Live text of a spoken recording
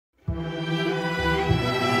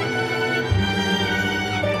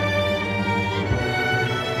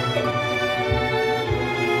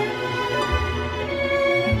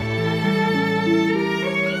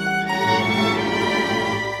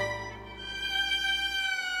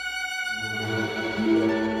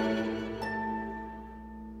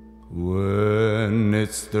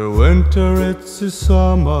It's the winter, it's the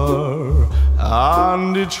summer,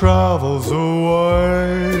 and he travels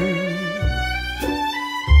away.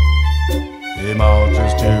 He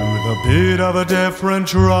marches to the beat of a different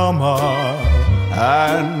drummer,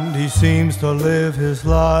 and he seems to live his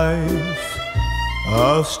life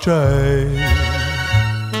astray.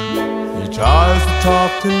 He tries to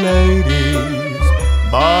talk to ladies,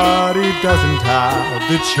 but he doesn't have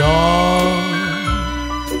the charm.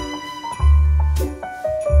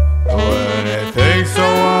 When he thinks a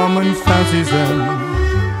woman fancies him,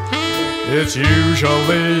 it's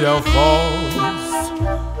usually a false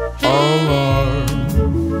alarm.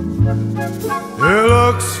 He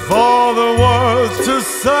looks for the words to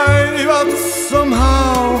say, but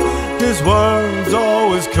somehow his words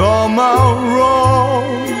always come out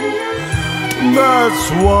wrong.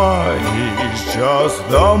 That's why he's just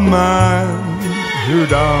the man who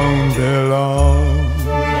don't belong.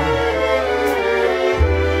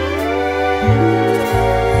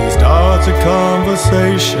 He starts a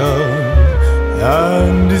conversation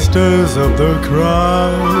and he stirs up the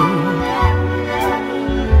crowd,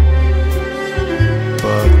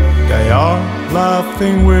 but they aren't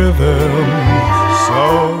laughing with him, so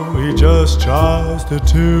he just tries to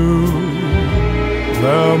tune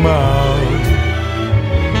them out.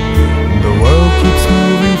 The world keeps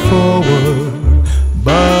moving forward,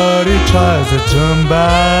 but he tries to turn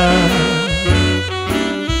back.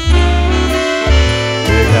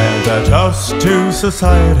 He can't adjust to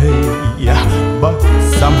society, but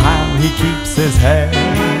somehow he keeps his head